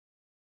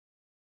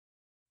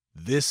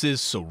This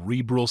is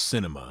Cerebral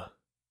Cinema.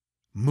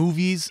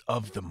 Movies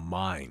of the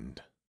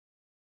mind.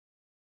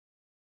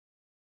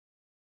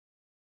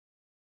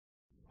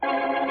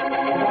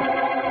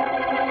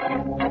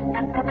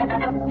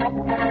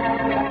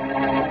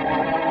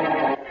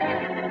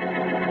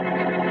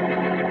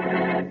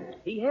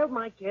 He held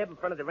my cab in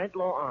front of the Rent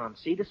Law Arms.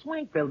 See, the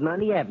swank building on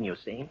the avenue,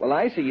 see? Well,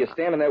 I see you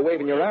standing there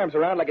waving your arms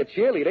around like a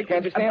cheerleader.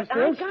 Can't you stand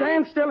still?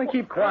 Stand still and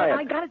keep quiet.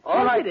 I got it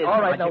All right,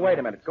 ticketed. now wait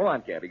a minute. Go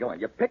on, Cabby, go on.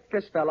 You picked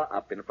this fella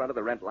up in front of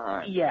the Rent Law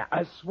Arms. Yeah,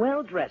 a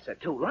swell dresser,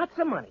 too. Lots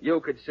of money.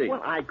 You could see.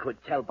 Well, I could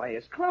tell by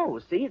his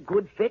clothes, see? A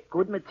good fit,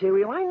 good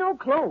material. I know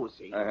clothes,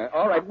 see?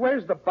 All right,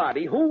 where's the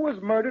body? Who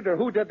was murdered or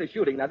who did the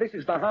shooting? Now, this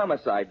is the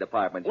homicide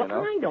department, Well, you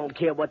know. I don't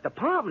care what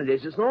department it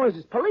is as long as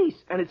it's police.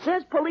 And it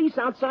says police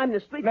outside in the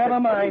street. Never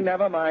mind.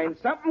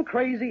 Something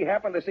crazy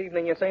happened this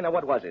evening, you say. Now,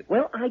 what was it?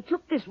 Well, I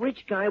took this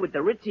rich guy with the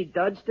ritzy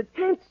duds to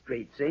 10th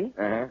Street, see?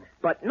 Uh-huh.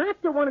 But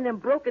not to one of them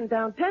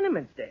broken-down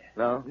tenements there.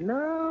 No?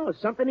 No,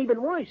 something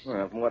even worse.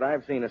 Well, from what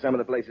I've seen of some of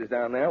the places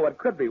down there, what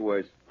could be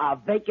worse? A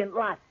vacant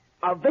lot.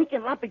 A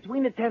vacant lot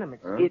between the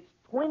tenements. Huh? It's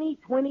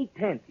 2020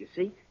 10th, you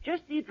see?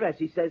 Just the address.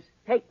 He says,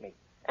 take me.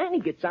 And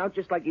he gets out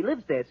just like he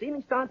lives there, see? And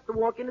he starts to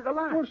walk into the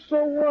lot. Well,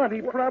 so what?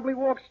 He probably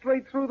walked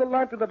straight through the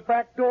lot to the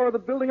back door of the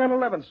building on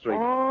 11th Street.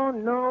 Oh,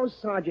 no,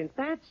 Sergeant.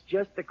 That's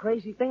just the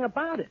crazy thing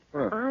about it.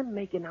 Huh. I'm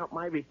making out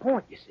my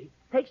report, you see.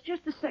 Takes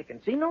just a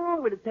second. See, no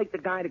longer would it take the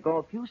guy to go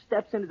a few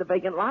steps into the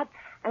vacant lot,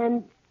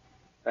 and...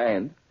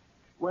 And?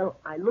 Well,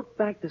 I look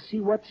back to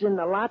see what's in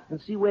the lot and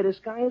see where this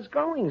guy is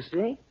going,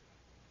 see?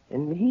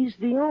 And he's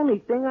the only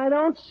thing I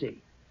don't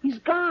see. He's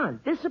gone,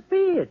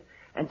 disappeared.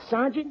 And,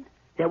 Sergeant,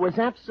 there was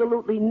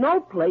absolutely no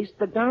place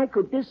the guy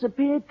could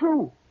disappear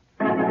to.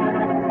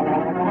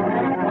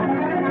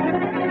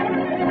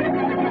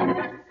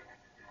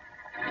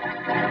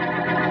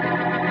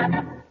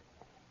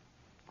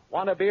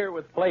 Want a beer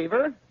with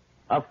flavor?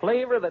 A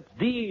flavor that's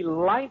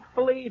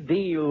delightfully,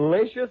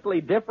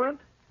 deliciously different?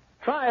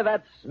 Try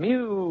that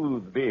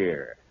smooth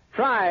beer.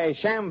 Try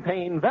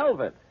Champagne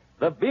Velvet,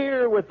 the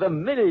beer with the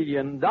 $1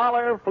 million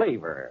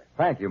flavor.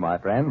 Thank you, my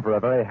friend, for a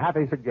very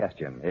happy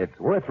suggestion. It's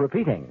worth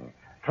repeating.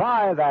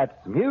 Try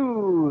that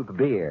smooth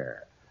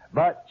beer.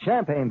 But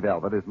Champagne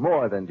Velvet is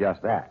more than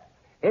just that.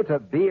 It's a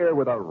beer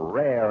with a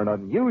rare and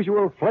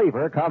unusual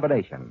flavor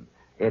combination.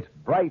 It's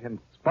bright and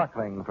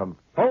sparkling from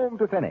foam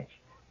to finish.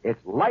 It's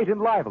light and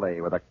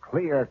lively with a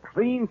clear,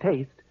 clean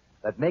taste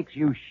that makes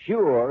you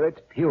sure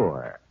it's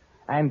pure.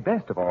 And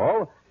best of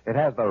all, it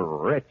has the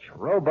rich,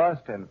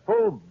 robust, and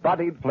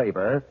full-bodied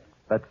flavor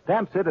that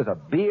stamps it as a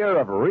beer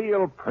of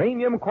real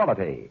premium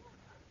quality.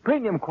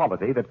 Premium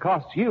quality that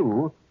costs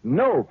you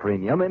no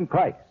premium in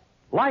price.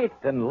 Light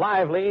and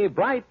lively,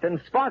 bright and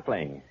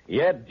sparkling,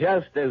 yet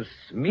just as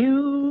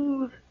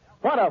smooth.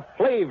 What a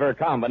flavor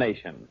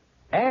combination.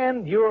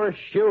 And you're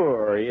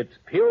sure it's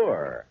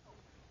pure.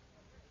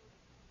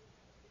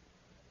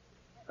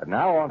 And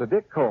now on to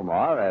Dick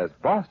Colmar as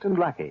Boston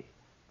Blackie.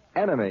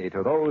 Enemy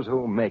to those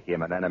who make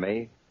him an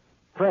enemy.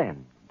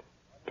 Friend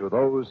to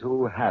those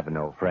who have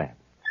no friend.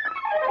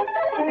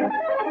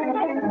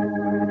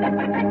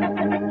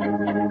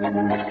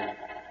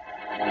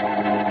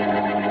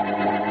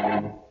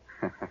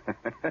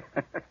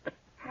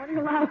 What are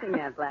you laughing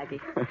at, Blackie?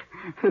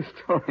 The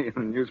story in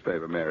the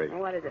newspaper, Mary.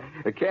 What is it?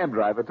 A cab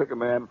driver took a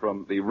man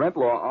from the Rent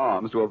Law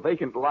Arms to a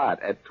vacant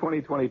lot at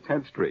 2020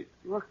 10th Street.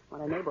 Look,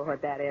 what a neighborhood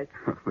that is.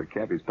 The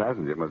cabbie's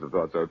passenger must have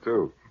thought so,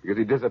 too, because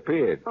he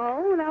disappeared.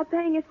 Oh, without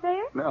paying his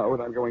fare? No,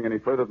 without going any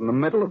further than the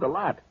middle of the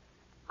lot.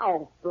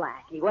 Oh,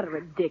 Blackie, what a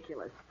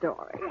ridiculous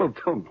story. Well,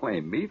 don't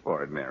blame me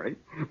for it, Mary.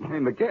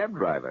 Blame the cab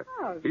driver.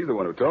 Oh. He's the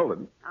one who told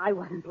him. I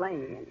wasn't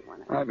blaming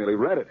anyone. I merely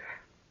read it.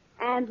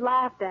 And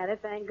laughed at it,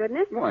 thank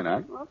goodness. Why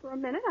not? Well, for a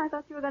minute, I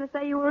thought you were going to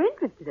say you were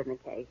interested in the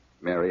case.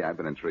 Mary, I've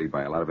been intrigued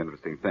by a lot of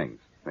interesting things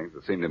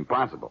that seemed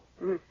impossible.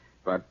 Mm.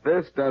 But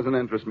this doesn't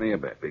interest me a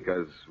bit,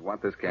 because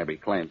what this cabbie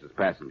claims his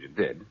passenger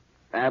did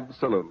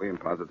absolutely and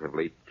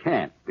positively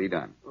can't be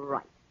done.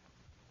 Right.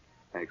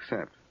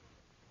 Except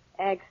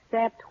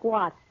Except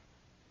what?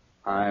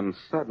 I'm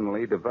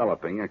suddenly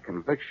developing a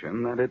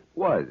conviction that it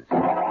was.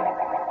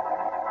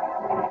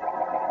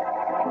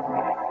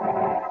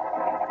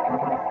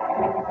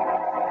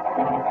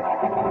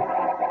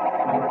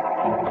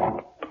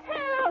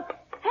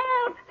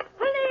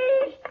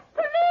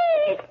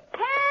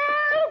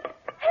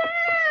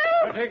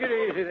 Take it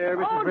easy there,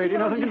 Mrs. Brady.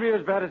 Nothing can be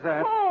as bad as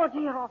that. Oh,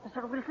 dear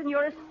Officer Wilson,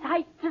 you're a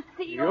sight to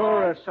see.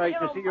 You're a sight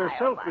to see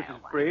yourself, Mrs.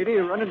 Brady,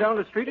 running down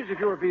the street as if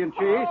you were being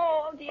chased.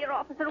 Oh, dear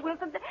Officer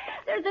Wilson,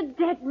 there's a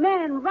dead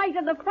man right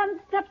on the front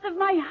steps of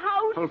my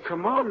house. Well,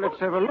 come on, let's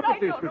have a look at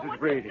this, Mrs.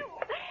 Brady.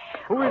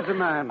 Who is the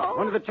man?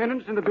 One of the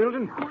tenants in the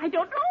building? Oh, I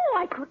don't know.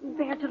 I couldn't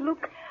bear to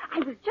look. I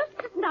was just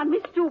sitting on my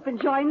stoop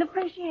enjoying the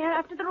fresh air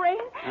after the rain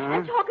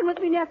and talking with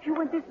my nephew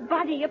when this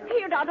body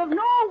appeared out of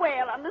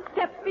nowhere on the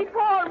steps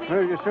before me.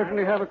 Well, you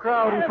certainly have a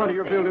crowd in front of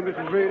your building,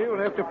 Mrs. Brady. We'll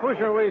have to push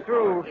our way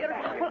through.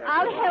 Well,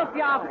 I'll help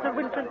you, Officer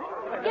Wilson.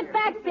 Get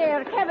back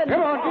there, Kevin.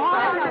 Come on,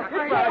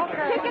 get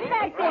back. Get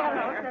back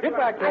there. Get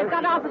back there. I've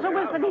got Officer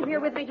Wilson here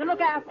with me to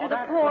look after the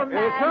poor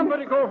man.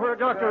 Somebody go for a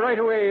doctor right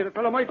away. The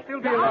fellow might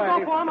still be alive. I'll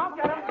go for him. I'll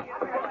get him.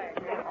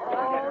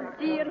 Oh,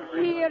 dear,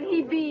 here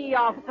he be,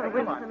 Officer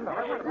Wilson.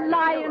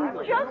 Lying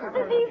just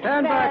as he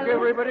Stand back, fell.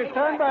 everybody.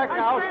 Stand back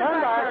now.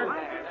 Stand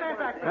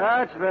back.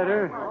 That's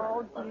better.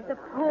 Oh, dear, the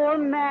poor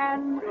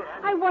man.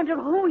 I wonder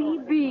who he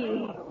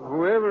be.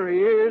 Whoever he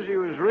is, he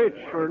was rich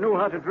or knew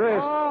how to dress.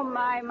 Oh,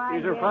 my,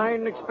 These are yes.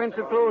 fine,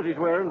 expensive clothes he's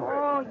wearing.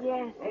 Oh,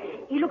 yes.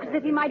 He looks as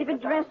if he might have been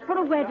dressed for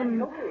a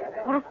wedding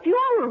or a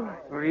funeral.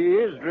 Well, he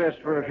is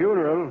dressed for a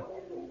funeral.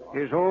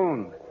 His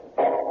own.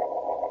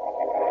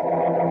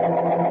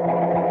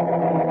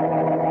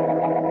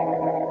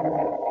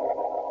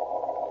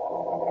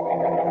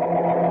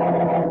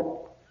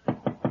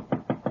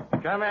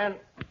 Come in.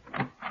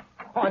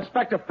 Oh,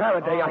 Inspector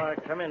Faraday,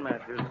 Come in,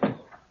 Matthews.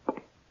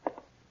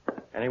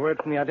 Any word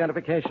from the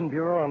Identification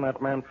Bureau on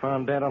that man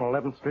found dead on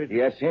 11th Street?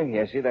 Yes,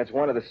 sir. That's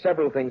one of the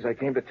several things I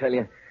came to tell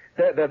you.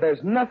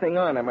 There's nothing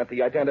on him at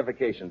the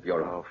Identification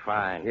Bureau. Oh,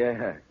 fine.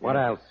 Yeah. What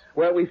else?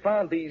 Well, we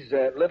found these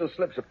little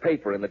slips of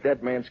paper in the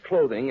dead man's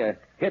clothing,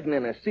 hidden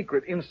in a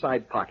secret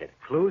inside pocket.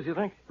 Clues, you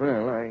think?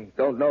 Well, I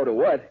don't know to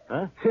what.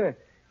 Huh?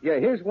 Yeah,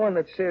 here's one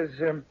that says,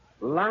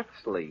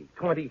 Loxley,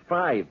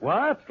 25.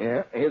 What?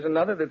 Yeah, here's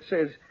another that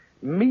says,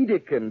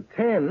 Medican,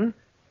 10.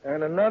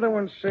 And another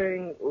one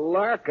saying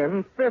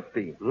Larkin,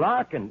 50.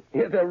 Larkin?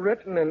 Yeah, they're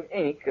written in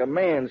ink, a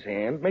man's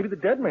hand, maybe the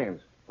dead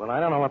man's. Well, I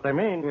don't know what they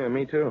mean. Yeah,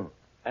 me too.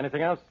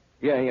 Anything else?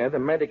 Yeah, the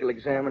medical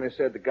examiner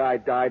said the guy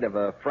died of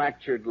a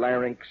fractured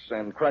larynx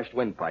and crushed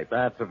windpipe.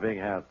 That's a big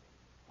house.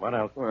 What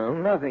else? Well,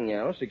 nothing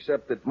else,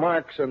 except that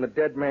marks on the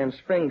dead man's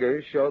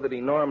fingers show that he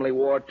normally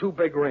wore 2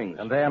 big rings.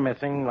 And they're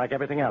missing like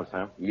everything else,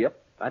 huh? Yep.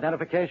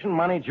 Identification,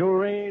 money,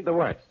 jewelry, the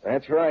works.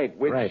 That's right,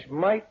 which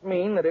might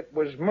mean that it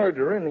was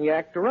murder in the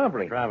act of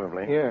robbery.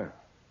 Probably. Yeah,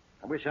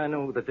 I wish I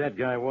knew who the dead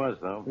guy was,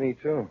 though. me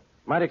too.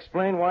 Might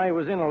explain why he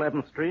was in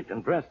 11th Street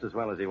and dressed as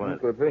well as he was.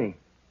 Could be.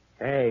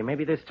 Hey,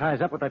 maybe this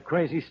ties up with that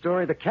crazy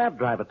story the cab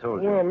driver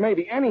told you. Well,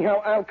 maybe.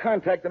 Anyhow, I'll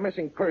contact the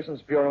Missing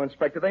Persons Bureau,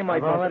 Inspector. They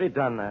might... I've already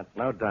done that.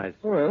 No dice.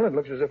 Well, it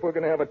looks as if we're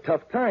going to have a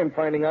tough time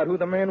finding out who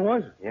the man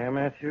was. Yeah,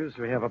 Matthews,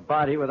 we have a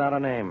body without a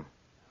name.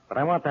 But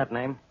I want that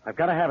name. I've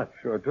got to have it.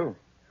 Sure do.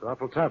 It's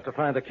awful tough to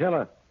find the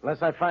killer,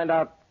 unless I find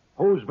out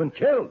who's been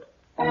killed.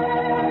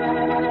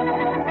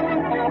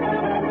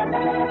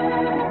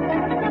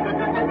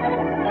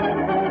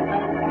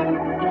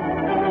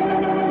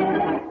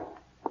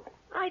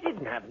 I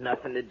didn't have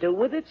nothing to do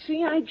with it.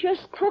 See, I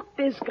just took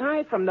this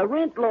guy from the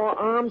Rentlaw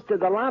Arms to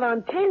the lot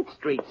on 10th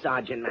Street,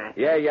 Sergeant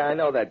Matthews. Yeah, I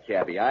know that,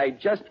 Cabby. I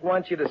just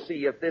want you to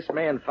see if this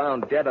man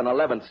found dead on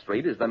 11th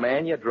Street is the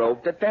man you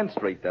drove to 10th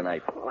Street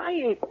tonight. Well, I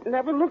ain't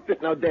never looked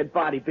at no dead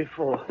body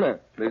before.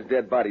 This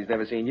dead body's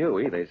never seen you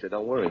either, so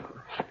don't worry.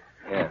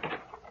 Yeah.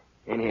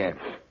 In here.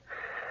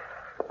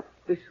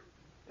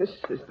 This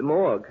is the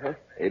morgue, huh?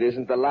 It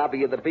isn't the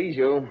lobby of the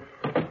Bijou.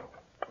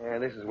 Yeah,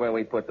 this is where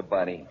we put the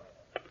body.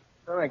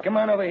 All right, come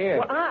on over here.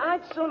 Well,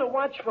 I'd sooner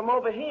watch from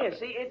over here.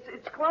 See,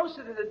 it's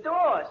closer to the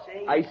door,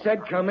 see? I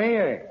said come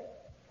here.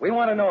 We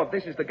want to know if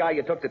this is the guy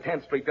you took to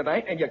 10th Street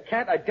tonight, and you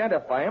can't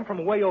identify him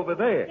from way over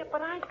there. Yeah,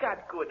 but I've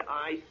got good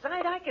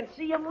eyesight. I can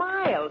see a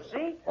mile,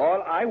 see?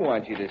 All I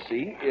want you to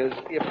see is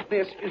if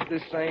this is the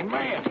same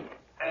man.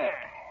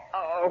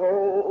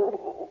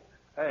 Oh.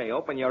 Hey,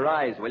 open your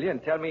eyes, will you,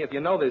 and tell me if you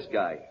know this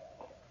guy.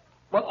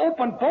 Well,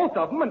 open both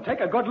of them and take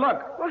a good look.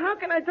 Well, how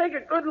can I take a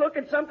good look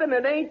at something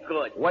that ain't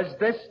good? Was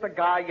this the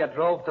guy you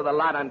drove to the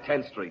lot on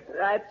 10th Street?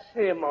 That's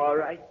him, all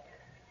right.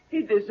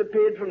 He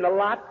disappeared from the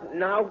lot, and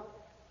now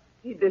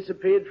he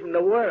disappeared from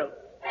the world.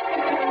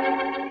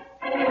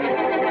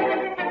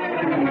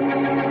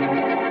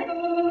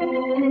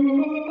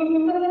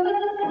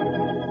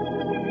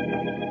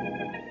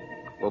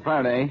 Well,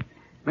 Faraday,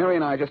 Mary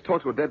and I just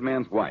talked to a dead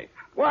man's wife.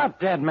 What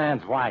dead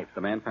man's wife?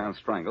 The man found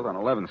strangled on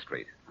 11th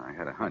Street. I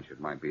had a hunch it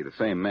might be the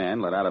same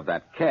man let out of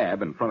that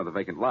cab in front of the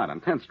vacant lot on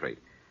 10th Street.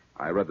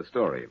 I read the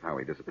story of how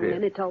he disappeared.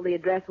 And it told the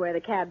address where the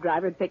cab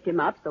driver had picked him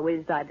up, so we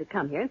decided to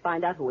come here and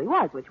find out who he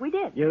was, which we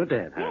did. You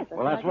did, huh? Yes,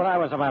 Well, that's what I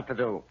was about to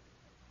do.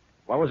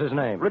 What was his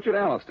name? Richard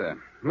Alistair.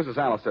 Mrs.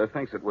 Alistair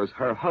thinks it was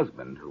her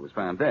husband who was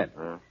found dead.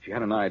 She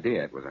had an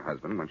idea it was her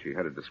husband when she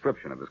heard a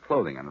description of his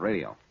clothing on the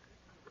radio.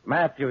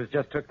 Matthews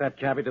just took that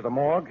cabbie to the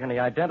morgue, and he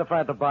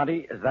identified the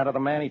body as that of the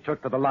man he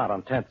took to the lot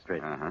on 10th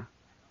Street. Uh-huh.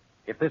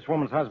 If this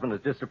woman's husband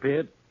has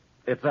disappeared,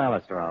 it's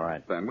Alistair, all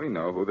right. Then we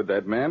know who the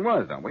dead man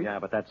was, don't we? Yeah,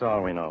 but that's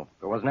all we know.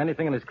 There wasn't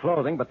anything in his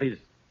clothing but these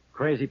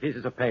crazy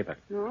pieces of paper.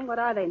 No, what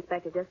are they,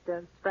 Inspector? Just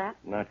a scrap?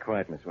 Not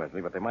quite, Miss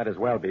Wesley, but they might as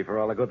well be for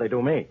all the good they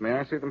do me. May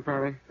I see them,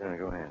 Faraday? Yeah,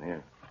 go ahead,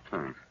 here.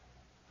 Thanks.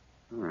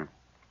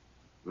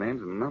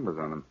 Names and numbers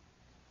on them.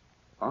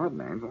 Odd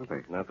names, aren't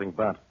they? Nothing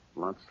but.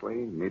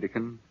 Lotsley,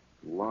 Niedecken,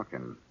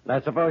 Larkin. I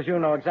suppose you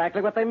know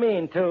exactly what they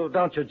mean, too,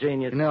 don't you,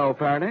 genius? No,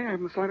 Faraday, I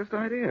haven't the slightest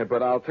idea.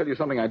 But I'll tell you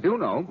something I do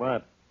know.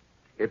 What?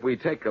 If we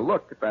take a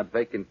look at that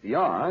vacant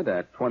yard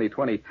at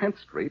 2020 10th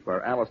Street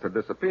where Alistair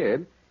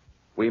disappeared,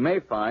 we may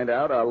find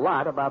out a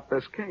lot about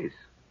this case.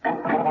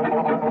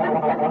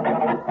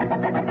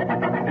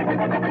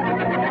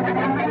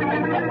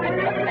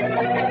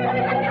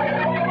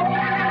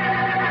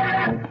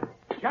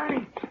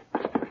 Johnny!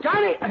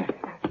 Johnny!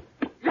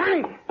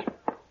 Johnny!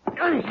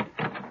 Johnny!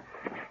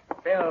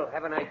 Bill,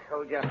 haven't I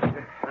told you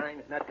 100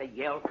 times not to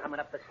yell coming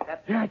up the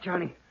steps? Yeah,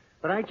 Johnny.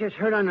 But I just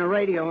heard on the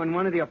radio in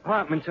one of the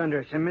apartments under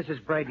us in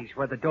Mrs. Brady's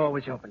where the door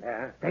was open.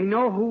 Yeah? They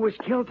know who was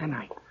killed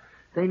tonight.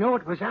 They know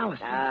it was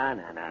Alistair.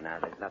 No.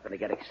 There's nothing to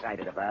get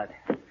excited about.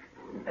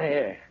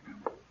 Here.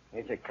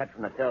 Here's a cut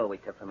from the dough we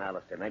took from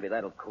Alistair. Maybe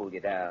that'll cool you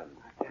down.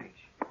 Thanks.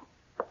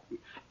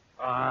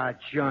 Ah,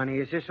 Johnny,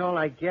 is this all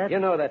I get? You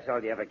know that's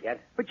all you ever get.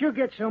 But you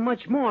get so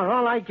much more.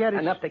 All I get is...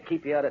 Enough to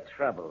keep you out of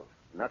trouble.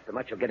 Not so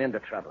much you'll get into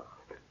trouble.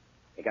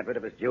 You got rid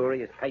of his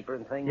jewelry, his paper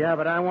and things? Yeah,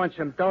 but I want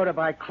some dough to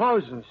buy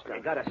clothes and stuff.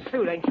 You got a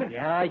suit, ain't you?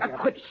 Yeah, I Now,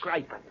 quit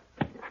scraping.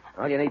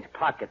 All you need's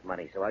pocket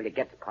money, so all you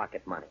get's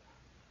pocket money.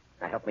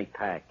 Now help me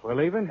pack. We're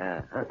leaving?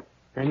 Uh-huh.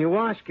 And you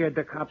are scared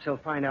the cops will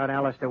find out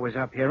Alistair was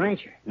up here,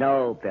 ain't you?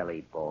 No,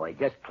 Billy boy.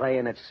 Just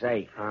playing it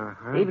safe.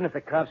 Uh-huh. Even if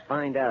the cops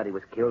find out he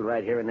was killed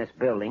right here in this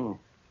building,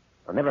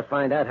 they'll never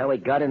find out how he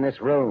got in this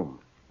room.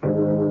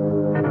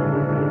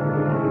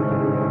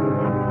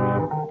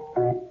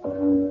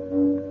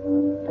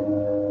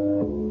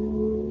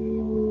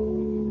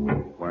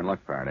 We're in luck,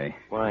 Faraday.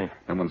 Why?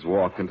 No one's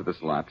walked into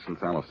this lot since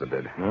Alistair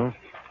did. No?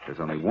 There's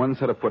only one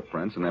set of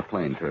footprints, and they're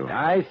plain, too.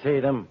 I see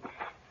them.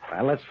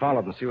 Well, let's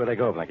follow them and see where they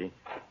go, Blackie.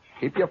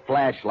 Keep your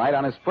flashlight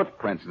on his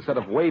footprints instead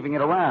of waving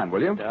it around,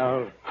 will you?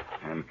 Oh,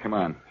 And come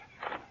on.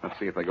 Let's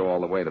see if they go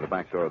all the way to the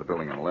back door of the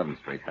building on 11th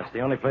Street. that's the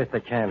only place they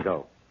can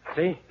go.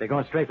 See? They're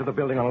going straight to the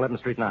building on 11th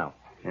Street now.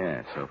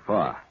 Yeah, so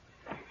far.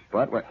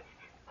 But what?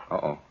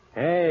 Uh-oh.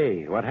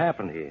 Hey, what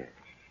happened here?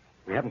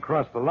 We haven't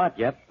crossed the lot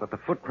yet, but the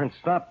footprints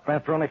stopped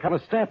after only a couple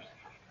of steps.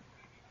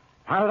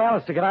 How did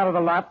Alistair get out of the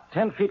lot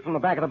 10 feet from the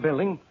back of the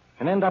building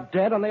and end up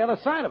dead on the other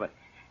side of it?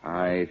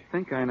 I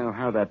think I know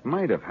how that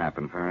might have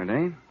happened,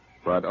 Faraday.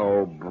 But,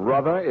 oh,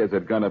 brother, is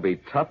it going to be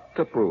tough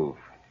to prove.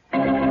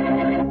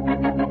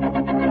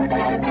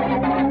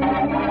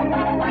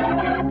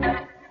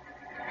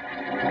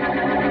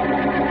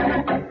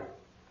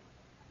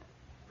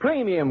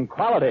 Premium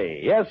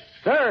quality, yes,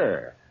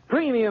 sir.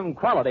 Premium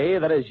quality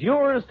that is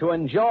yours to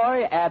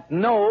enjoy at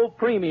no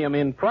premium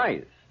in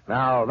price.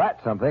 Now,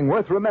 that's something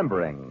worth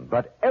remembering.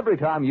 But every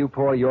time you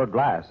pour your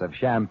glass of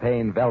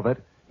champagne velvet,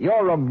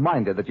 you're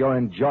reminded that you're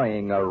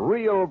enjoying a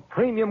real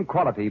premium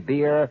quality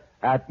beer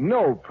at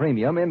no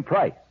premium in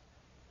price.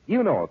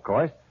 You know, of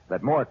course,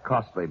 that more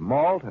costly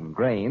malt and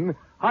grain,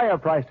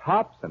 higher-priced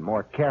hops, and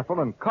more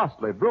careful and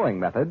costly brewing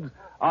methods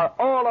are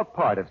all a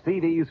part of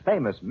CV's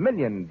famous $1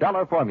 million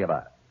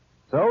formula.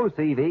 So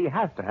CV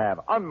has to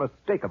have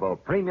unmistakable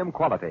premium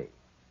quality.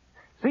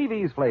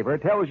 CV's flavor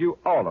tells you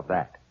all of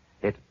that.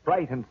 It's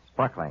bright and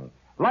sparkling,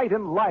 light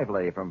and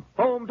lively from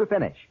foam to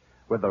finish,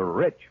 with the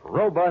rich,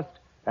 robust,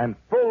 and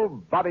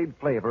full-bodied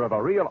flavor of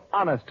a real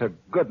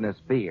honest-to-goodness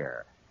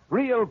beer.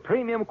 Real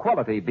premium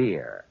quality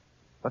beer.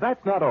 But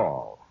that's not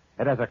all.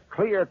 It has a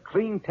clear,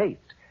 clean taste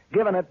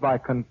given it by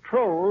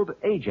controlled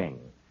aging.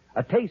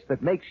 A taste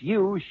that makes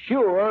you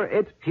sure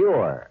it's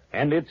pure.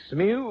 And it's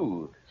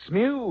smooth,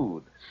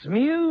 smooth,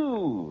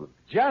 smooth.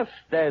 Just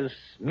as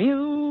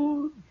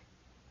smooth.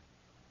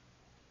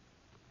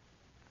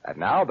 And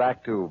now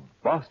back to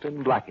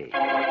Boston Blackie.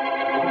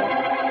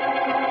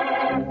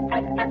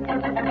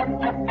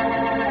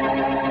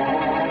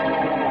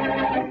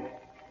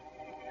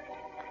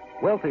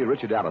 Wealthy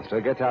Richard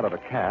Alistair gets out of a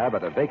cab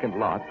at a vacant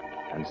lot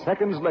and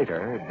seconds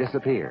later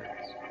disappears.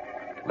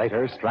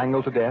 Later,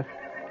 strangled to death,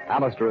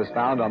 Alistair is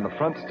found on the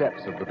front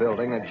steps of the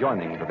building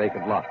adjoining the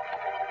vacant lot.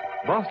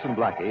 Boston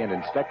Blackie and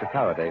Inspector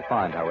Faraday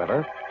find,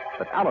 however,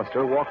 that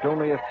Alistair walked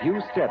only a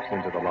few steps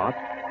into the lot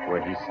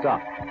where he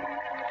stopped.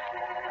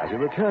 As we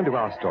return to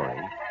our story,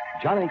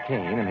 Johnny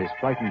Kane and his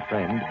frightened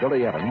friend,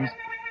 Billy Evans,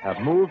 have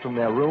moved from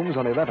their rooms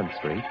on 11th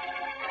Street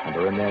and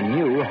are in their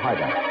new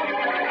hideout.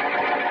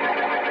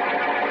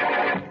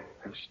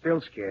 I'm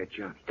still scared,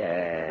 Johnny.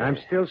 I'm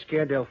still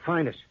scared they'll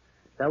find us.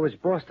 That was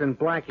Boston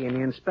Blackie and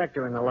the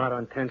inspector in the lot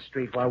on 10th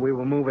Street while we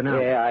were moving out.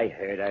 Yeah, I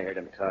heard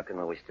him talking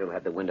while we still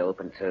had the window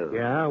open, too.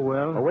 Yeah,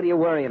 well... Well, what are you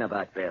worrying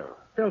about, Bill?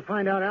 They'll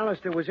find out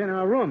Alistair was in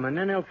our room, and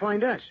then they'll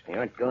find us. They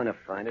aren't going to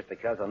find us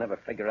because they'll never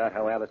figure out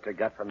how Alistair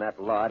got from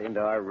that lot into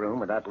our room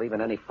without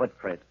leaving any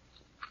footprints.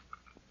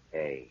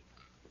 Hey,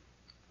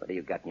 what do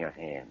you got in your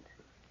hand?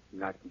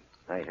 Nothing.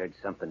 I heard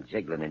something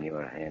jiggling in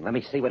your hand. Let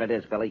me see what it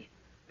is, Billy.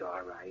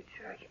 All right.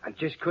 I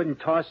just couldn't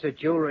toss the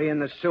jewelry in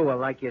the sewer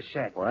like you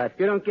said. What?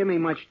 You don't give me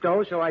much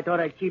dough, so I thought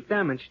I'd keep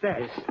them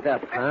instead. This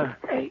stuff, huh?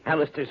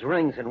 Alistair's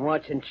rings and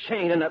watch and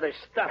chain and other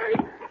stuff.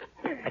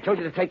 I told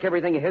you to take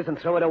everything of his and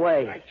throw it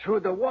away. I threw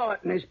the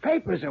wallet and his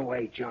papers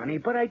away, Johnny,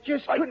 but I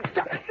just couldn't...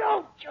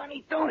 No,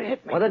 Johnny, don't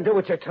hit me. Well, then do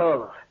what you're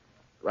told.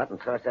 Go out and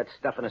toss that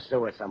stuff in a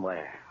sewer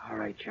somewhere. All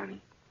right,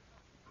 Johnny.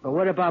 But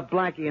what about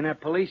Blackie and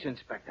that police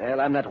inspector? Well,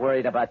 I'm not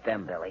worried about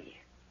them, Billy.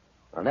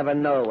 I'll never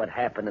know what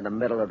happened in the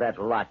middle of that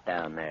lot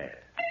down there.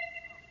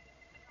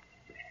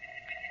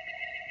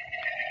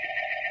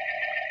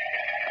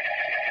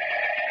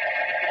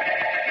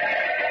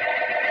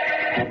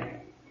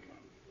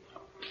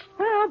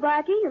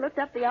 Blackie. You looked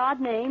up the odd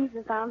names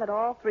and found that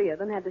all three of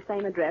them had the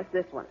same address,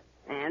 this one.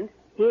 And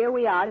here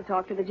we are to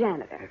talk to the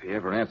janitor. If he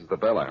ever answers the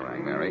bell I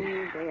rang, Mary.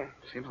 Oh, dear.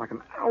 Seems like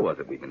an hour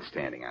that we've been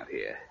standing out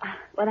here.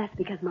 Well, that's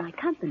because my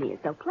company is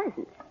so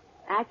pleasant.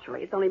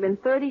 Actually, it's only been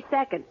 30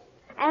 seconds.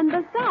 And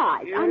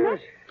besides, I'm not...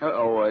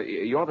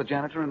 You're the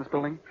janitor in this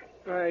building?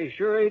 I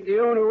sure ain't the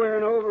owner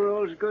wearing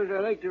overalls because I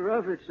like to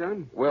rough it,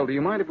 son. Well, do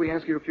you mind if we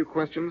ask you a few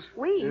questions?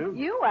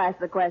 You ask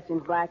the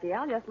questions, Blackie.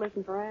 I'll just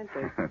listen for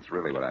answers. That's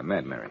really what I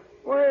meant, Mary.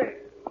 Why,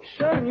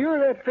 son, you're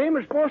that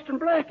famous Boston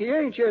Blackie,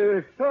 ain't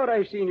you? Thought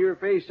I seen your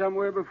face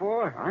somewhere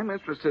before. I'm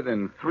interested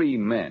in three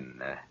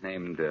men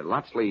named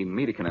Lotsley,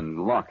 Medekin,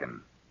 and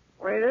Larkin.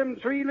 Why, them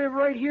three live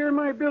right here in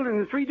my building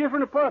in 3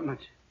 different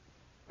apartments.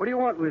 What do you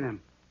want with them?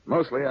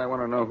 Mostly, I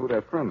want to know who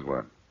their friends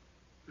were.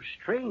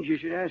 Strange you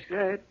should ask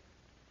that.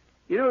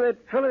 You know that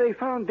fellow they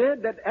found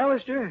dead, that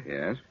Alistair?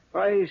 Yes?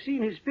 I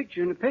seen his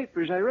picture in the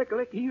papers. I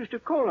recollect he used to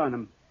call on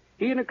him.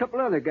 He and a couple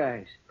other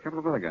guys. A couple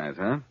of other guys,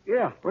 huh?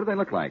 Yeah. What do they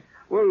look like?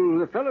 Well,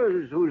 the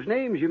fellows whose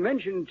names you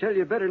mentioned tell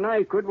you better than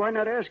I could. Why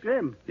not ask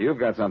them? You've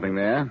got something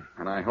there,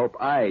 and I hope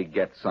I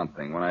get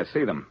something when I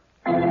see them.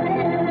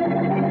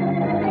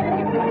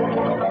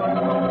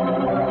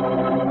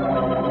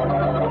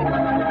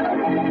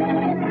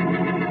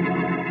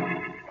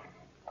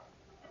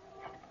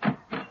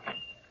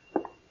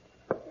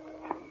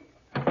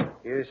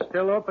 You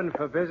still open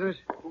for business?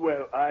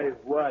 Well, I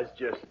was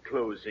just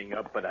closing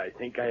up, but I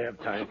think I have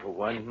time for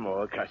one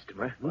more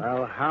customer.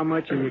 Well, how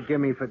much will you give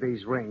me for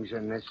these rings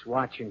and this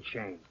watch and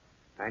chain?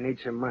 I need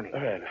some money.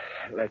 Well,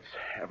 let's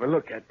have a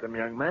look at them,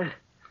 young man.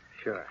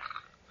 Sure.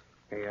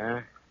 Here you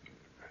are.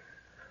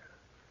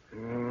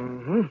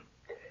 Mm-hmm.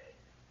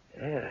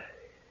 Yeah.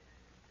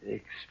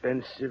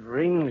 Expensive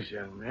rings,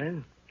 young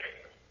man.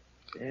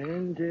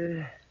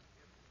 And,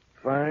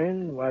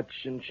 fine watch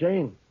and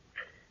chain.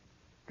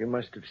 You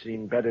must have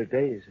seen better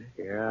days,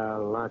 eh? Yeah, a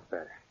lot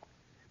better.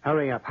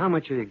 Hurry up. How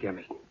much will you give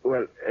me?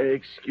 Well,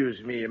 excuse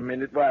me a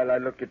minute while I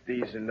look at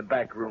these in the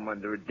back room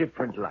under a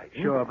different light.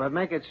 Sure, but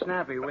make it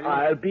snappy, will you?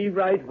 I'll be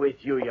right with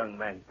you, young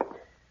man.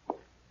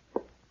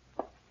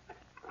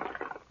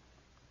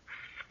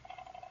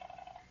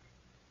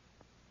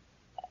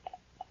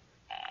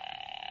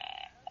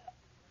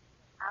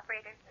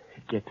 Operator.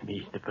 Get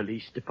me the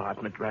police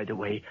department right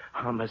away.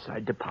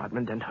 Homicide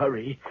department, and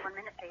hurry. 1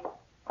 minute, please.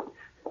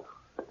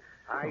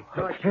 I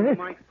thought you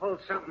might pull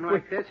something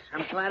like this.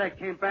 I'm glad I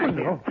came back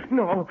here.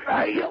 No.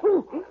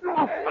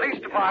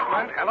 Police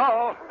department,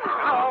 hello?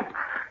 Hello?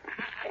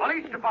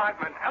 Police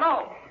department,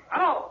 hello?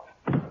 Hello?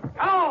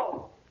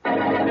 Hello?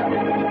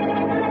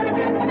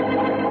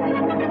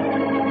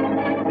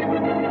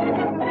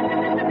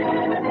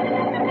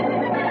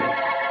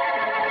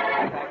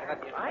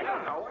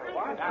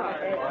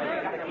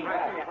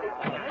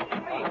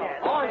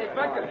 Oh,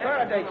 Inspector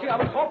Faraday, gee, I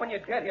was hoping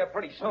you'd get here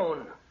pretty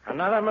soon.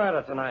 Another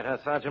murder tonight, huh,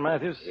 Sergeant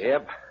Matthews?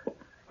 Yep.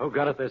 Who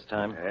got it this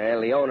time?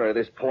 Well, the owner of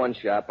this pawn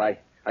shop, I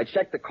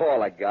checked the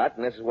call I got,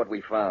 and this is what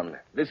we found.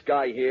 This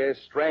guy here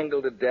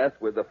strangled to death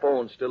with the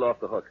phone still off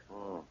the hook.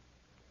 Oh.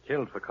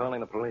 Killed for calling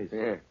the police.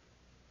 Yeah.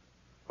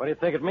 What do you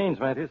think it means,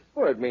 Matthews?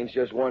 Well, it means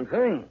just one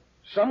thing.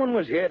 Someone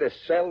was here to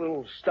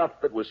sell stuff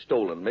that was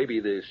stolen,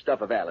 maybe the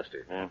stuff of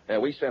Alistair. Yeah.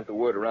 And we sent the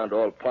word around to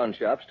all pawn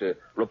shops to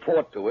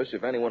report to us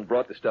if anyone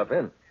brought the stuff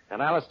in.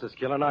 And Alistair's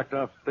killer knocked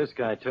off this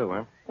guy, too,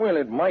 huh? Well,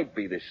 it might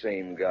be the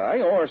same guy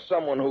or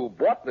someone who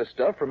bought the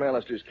stuff from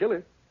Alistair's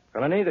killer.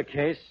 Well, in either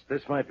case,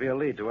 this might be a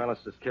lead to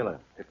Alistair's killer.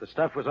 If the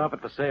stuff was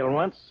offered for sale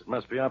once, it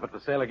must be offered for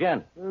sale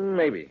again.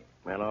 Maybe.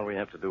 Well, all we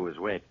have to do is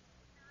wait.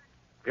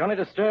 The only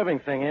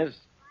disturbing thing is,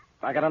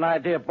 I got an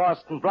idea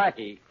Boston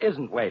Blackie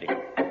isn't waiting.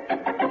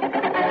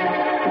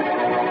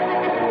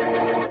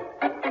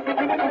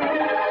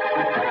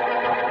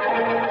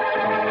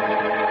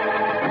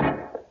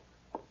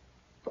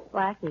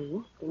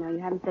 Blackie, you know you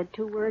haven't said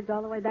 2 words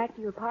all the way back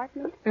to your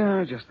apartment? Yeah, I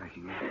was just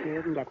thinking. You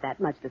didn't get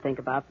that much to think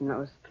about from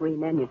those 3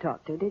 men you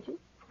talked to, did you?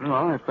 Well,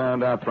 I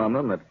found out from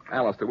them that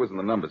Alistair was in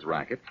the numbers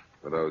racket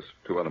with those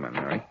 2 other men,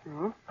 Mary.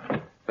 Oh?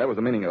 That was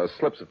the meaning of those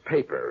slips of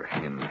paper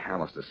in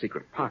Alistair's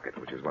secret pocket,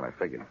 which is what I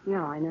figured.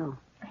 Yeah, I know.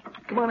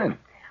 Come on in.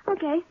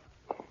 Okay.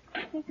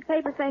 Here's the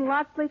paper saying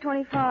Lotsley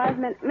 25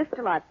 meant Mr.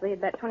 Lotsley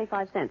had bet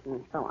 25 cents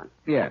and so on.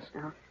 Yes.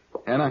 Uh-huh.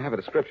 And I have a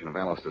description of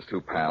Alistair's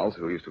 2 pals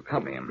who used to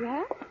accompany him.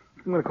 Yeah?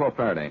 I'm going to call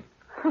Faraday.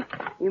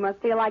 You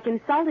must feel like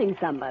insulting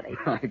somebody.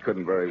 I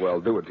couldn't very well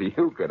do it to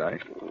you, could I?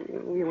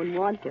 You wouldn't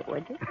want to,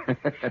 would you?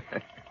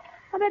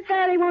 I bet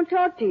Faraday won't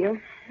talk to you.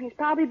 He's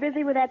probably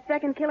busy with that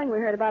second killing we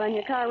heard about on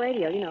your car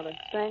radio. You know, the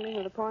strangling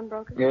of the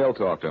pawnbroker. Yeah, he'll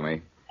talk to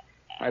me.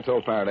 I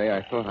told Faraday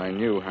I thought I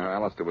knew how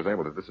Alistair was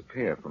able to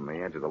disappear from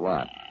the edge of the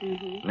lot.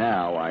 Mm-hmm.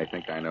 Now I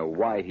think I know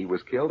why he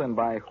was killed and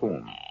by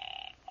whom.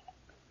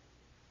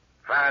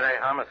 Faraday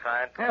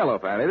homicide. Hello,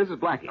 Faraday. This is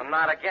Blackie.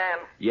 Not again.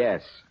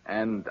 Yes,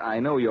 and I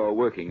know you're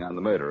working on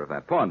the murder of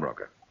that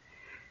pawnbroker.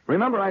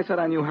 Remember I said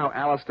I knew how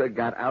Alistair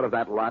got out of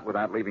that lot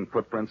without leaving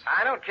footprints?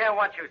 I don't care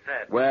what you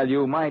said. Well,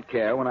 you might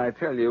care when I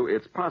tell you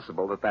it's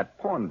possible that that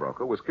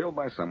pawnbroker was killed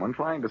by someone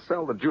trying to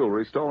sell the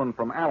jewelry stolen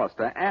from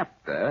Alistair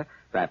after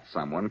that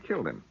someone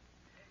killed him.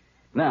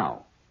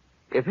 Now,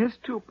 if his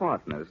two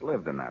partners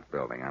lived in that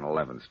building on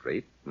 11th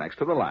Street, next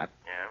to the lot,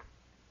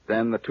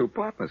 then the two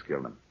partners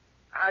killed him.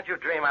 How'd you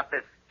dream up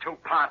this two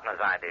partners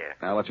idea?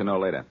 I'll let you know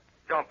later.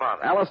 Don't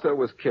bother. Alistair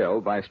was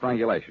killed by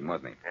strangulation,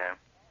 wasn't he?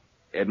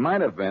 Yeah. It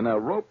might have been a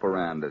rope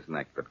around his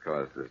neck that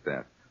caused his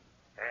death.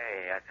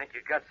 Hey, I think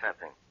you got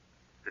something.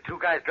 The two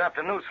guys dropped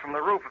a noose from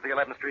the roof of the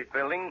 11th Street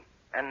building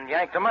and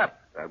yanked him up.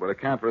 That would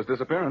account for his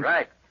disappearance.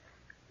 Right.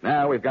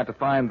 Now we've got to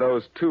find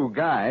those two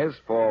guys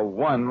for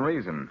one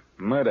reason.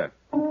 Murder.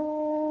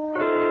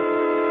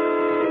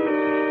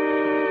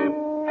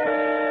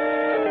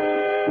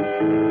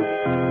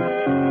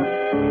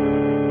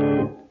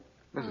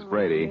 Mrs.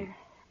 Brady,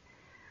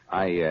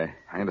 I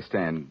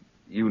understand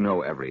you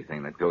know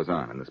everything that goes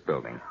on in this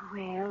building.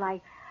 Well,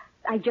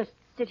 I just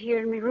sit here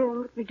in my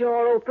room with my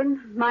door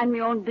open, mind my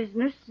own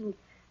business, and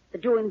the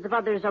doings of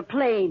others are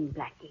plain,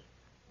 Blackie.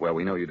 Well,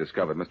 we know you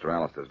discovered Mr.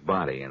 Alistair's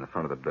body in the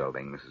front of the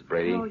building, Mrs.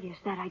 Brady. Oh, yes,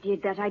 that I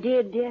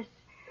did, yes.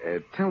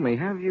 Tell me,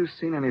 have you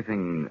seen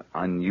anything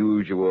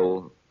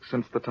unusual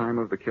since the time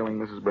of the killing,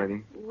 Mrs.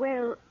 Brady?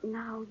 Well,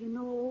 now,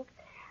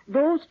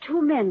 those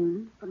two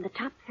men from the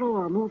top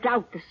floor moved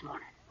out this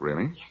morning.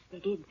 Really? Yes, they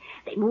did.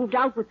 They moved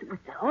out with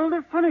all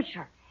their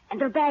furniture and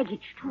their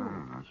baggage, too.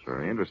 Oh, that's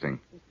very interesting.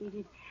 Yes, they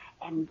did.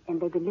 And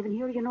they've been living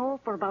here,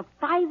 for about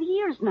 5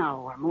 years now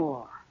or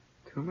more.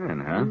 Two men,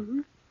 huh?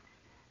 Mm-hmm.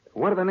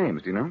 What are their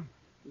names, do you know?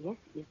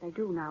 Yes, I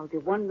do now. The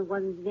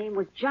one's name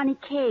was Johnny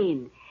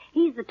Kane.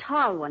 He's the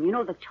tall one,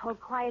 the tall,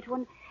 quiet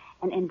one.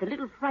 And the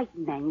little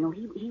frightened man,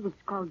 he was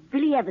called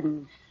Billy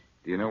Evans.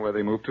 Do you know where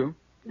they moved to?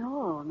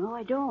 No,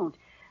 I don't.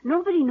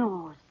 Nobody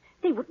knows.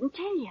 They wouldn't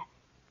tell you.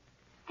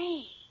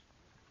 Say,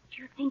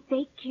 do you think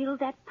they killed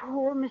that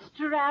poor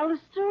Mr.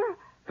 Alistair?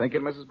 Think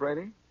it, Mrs.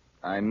 Brady?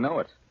 I know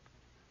it.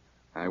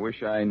 I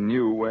wish I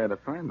knew where to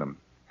find them.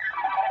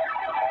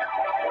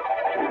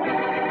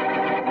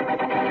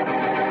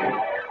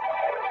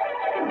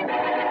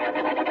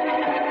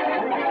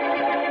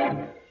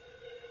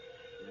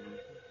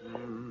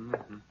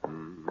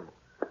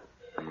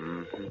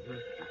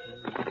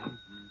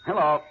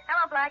 Hello.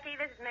 Hello, Blackie.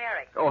 This is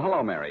Mary. Oh,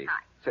 hello, Mary.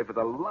 Hi. Say, for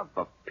the love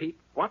of Pete,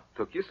 what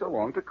took you so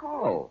long to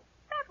call?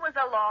 That was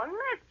a long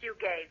list you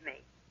gave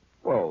me.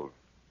 Well,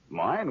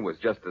 mine was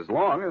just as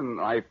long,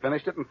 and I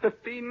finished it in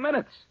 15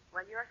 minutes.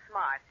 Well, you're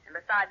smart. And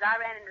besides, I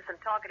ran into some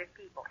talkative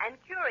people, and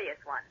curious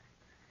ones.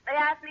 They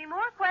asked me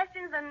more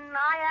questions than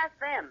I asked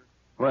them.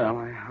 Well,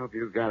 I hope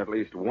you got at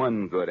least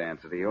one good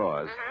answer to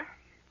yours.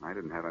 Mm-hmm. I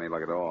didn't have any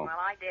luck at all. Well,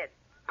 I did.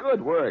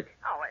 Good work.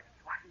 Oh, it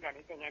wasn't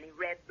anything any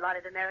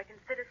red-blooded American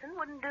citizen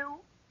wouldn't do.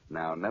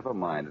 Now, never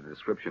mind a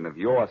description of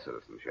your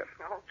citizenship.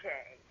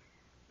 Okay.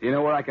 Do you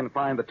know where I can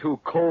find the two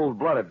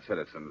cold-blooded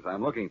citizens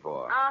I'm looking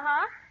for?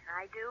 Uh-huh.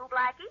 I do,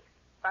 Blackie.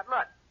 But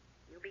look,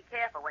 you be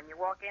careful when you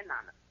walk in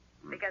on them.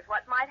 Because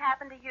what might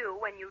happen to you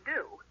when you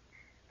do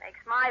makes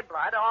my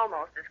blood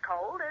almost as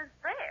cold as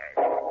theirs.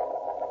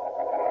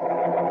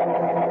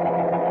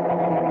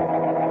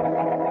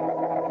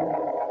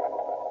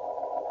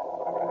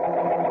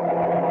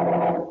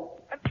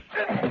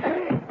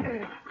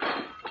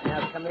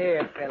 Now, come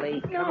here,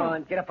 Billy. No. Come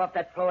on, get up off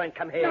that floor and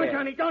come here. No,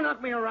 Johnny, don't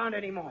knock me around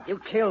anymore. You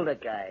killed a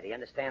guy. Do you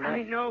understand that?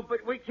 I know,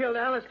 but we killed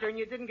Alistair, and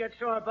you didn't get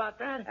sore about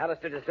that.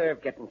 Alistair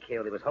deserved getting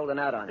killed. He was holding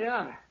out on us.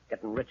 Yeah.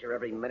 Getting richer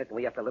every minute, and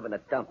we have to live in a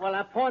dump. Well,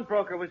 that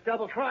pawnbroker was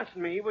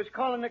double-crossing me. He was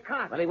calling the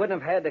cops. Well, he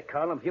wouldn't have had to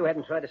call him if you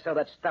hadn't tried to sell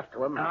that stuff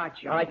to him. Ah,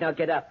 Johnny. All right, now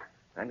get up.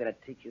 I'm going to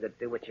teach you to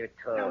do what you're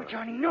told. No,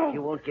 Johnny, no.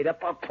 You won't get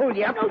up, I'll pull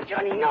you up. No,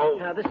 Johnny, no.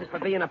 Now, this is for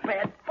being a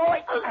bad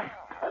boy.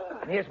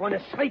 And here's one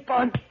to sleep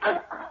on.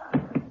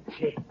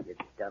 Gee, you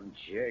dumb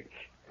jerk.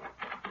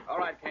 All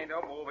right, Kane,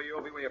 don't move or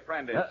you'll be where your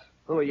friend is.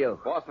 Who are you?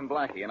 Boston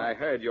Blackie, and I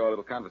heard your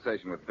little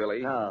conversation with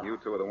Billy. Oh. You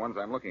two are the ones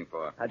I'm looking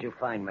for. How'd you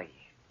find me?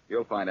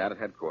 You'll find out at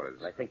headquarters.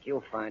 Well, I think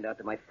you'll find out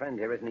that my friend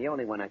here isn't the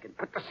only one I can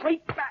put to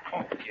sleep.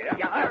 Oh, yeah.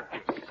 You are.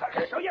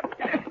 So you...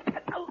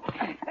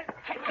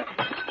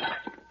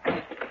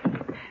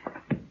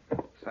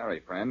 Sorry,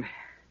 friend.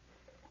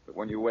 But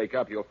when you wake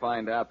up, you'll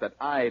find out that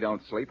I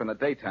don't sleep in the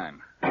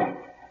daytime.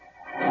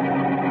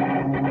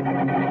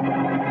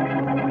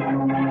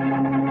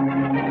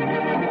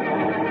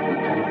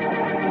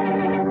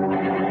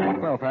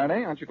 Well,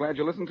 Faraday, aren't you glad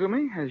you listened to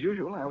me? As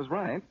usual, I was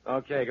right.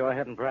 Okay, go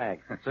ahead and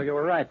brag. So you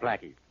were right,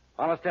 Blackie.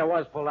 Alistair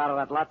was pulled out of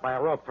that lot by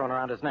a rope thrown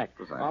around his neck.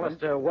 Precisely.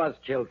 Alistair was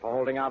killed for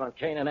holding out on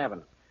Kane and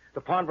Evans.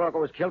 The pawnbroker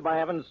was killed by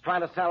Evans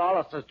trying to sell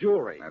Alistair's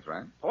jewelry. That's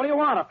right. What do you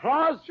want,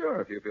 applause? Sure,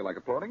 if you feel like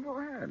applauding, go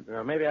ahead.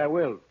 Maybe I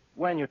will,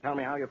 when you tell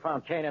me how you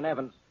found Kane and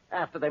Evans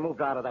after they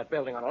moved out of that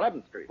building on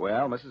 11th Street.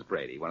 Well, Mrs.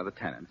 Brady, one of the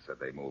tenants, said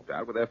they moved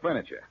out with their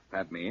furniture.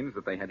 That means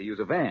that they had to use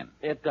a van.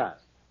 It does.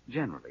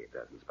 Generally, it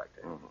does,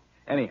 Inspector. Mm-hmm.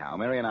 Anyhow,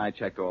 Mary and I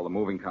checked all the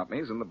moving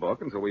companies in the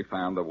book until we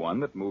found the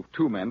one that moved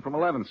two men from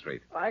 11th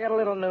Street. I got a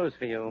little news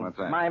for you. What's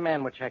that? My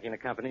men were checking the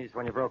companies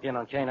when you broke in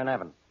on Kane and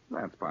Evans.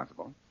 That's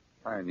possible.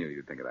 I knew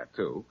you'd think of that,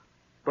 too.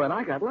 But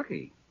I got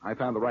lucky. I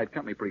found the right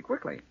company pretty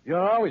quickly. You're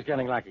always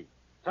getting lucky.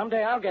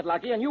 Someday I'll get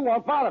lucky and you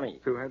won't bother me.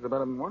 Two heads are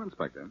better than one,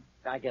 Inspector.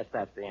 I guess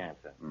that's the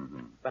answer.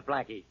 Mm-hmm. But,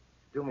 Blackie,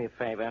 do me a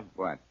favor.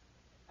 What?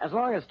 As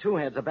long as two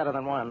heads are better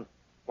than one,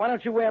 why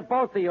don't you wear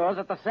both of yours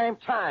at the same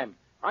time?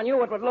 On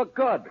you, it would look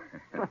good.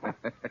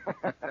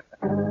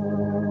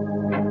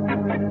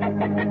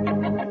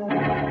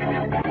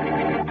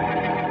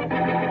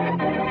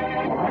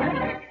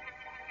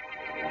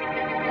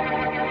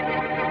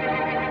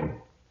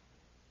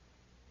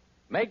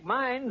 Make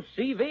mine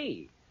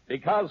CV,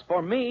 because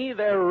for me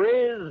there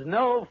is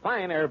no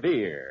finer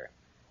beer.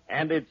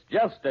 And it's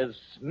just as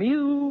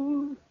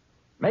smooth.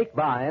 Make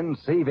mine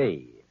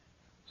CV.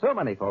 So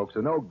many folks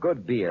who know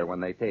good beer when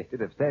they taste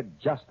it have said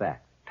just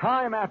that.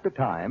 Time after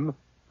time,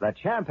 that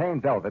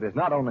Champagne Velvet is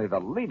not only the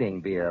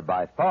leading beer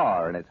by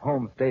far in its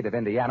home state of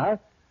Indiana,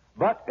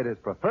 but it is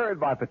preferred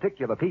by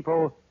particular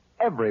people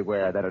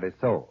everywhere that it is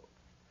sold.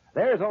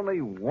 There's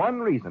only one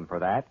reason for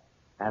that,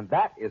 and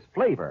that is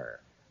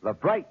flavor. The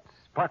bright,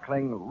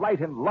 sparkling, light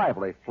and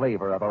lively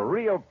flavor of a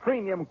real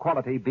premium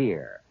quality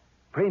beer.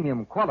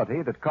 Premium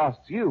quality that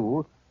costs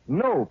you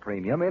no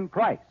premium in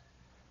price.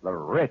 The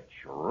rich,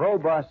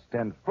 robust,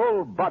 and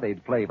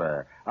full-bodied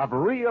flavor of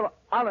real,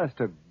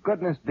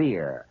 honest-to-goodness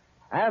beer.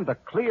 And the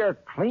clear,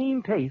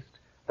 clean taste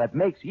that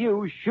makes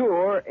you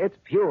sure it's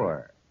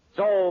pure.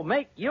 So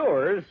make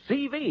yours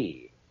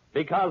CV,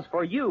 because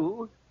for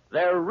you,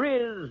 there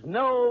is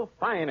no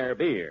finer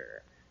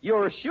beer.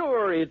 You're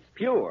sure it's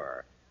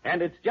pure,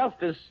 and it's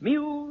just as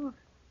smooth.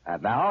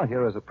 And now,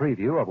 here is a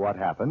preview of what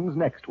happens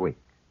next week.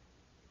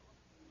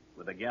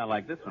 With a gal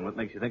like this one, what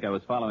makes you think I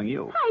was following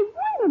you? Hey,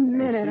 wait a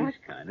minute.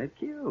 She's kind of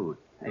cute.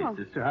 Hey, Oh.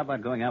 sister, how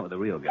about going out with a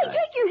real guy? Hey,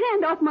 take your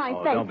hand off my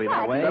Oh, face. don't be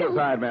that Blackie. way. Step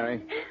aside, Mary.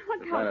 What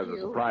Looks like caused there's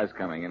a you? surprise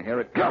coming, and here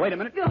it Now, comes. wait a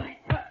minute. Good.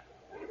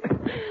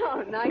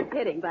 Oh, nice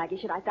hitting, Blackie.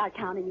 Should I start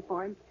counting you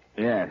for him?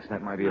 Yes,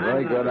 that might be a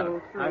very good...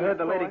 I heard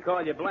the lady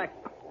call you Black.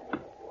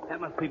 That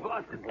must be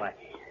Boston,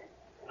 Blackie.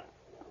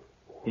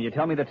 Can you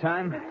tell me the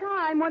time? The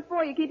time? What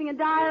for? You keeping a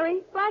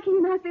diary? Blackie,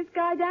 you knocked this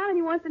guy down and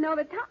he wants to know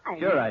the time.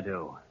 Sure I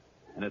do.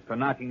 And it's for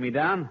knocking me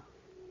down?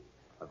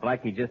 But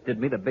Blackie just did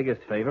me the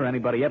biggest favor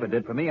anybody ever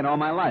did for me in all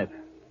my life.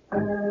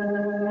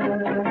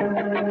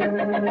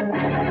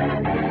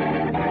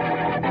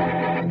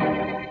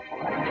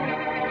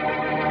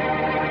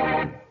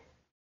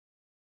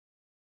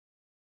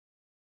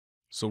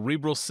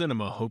 Cerebral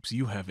Cinema hopes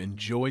you have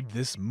enjoyed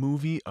this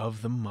movie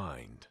of the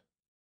mind.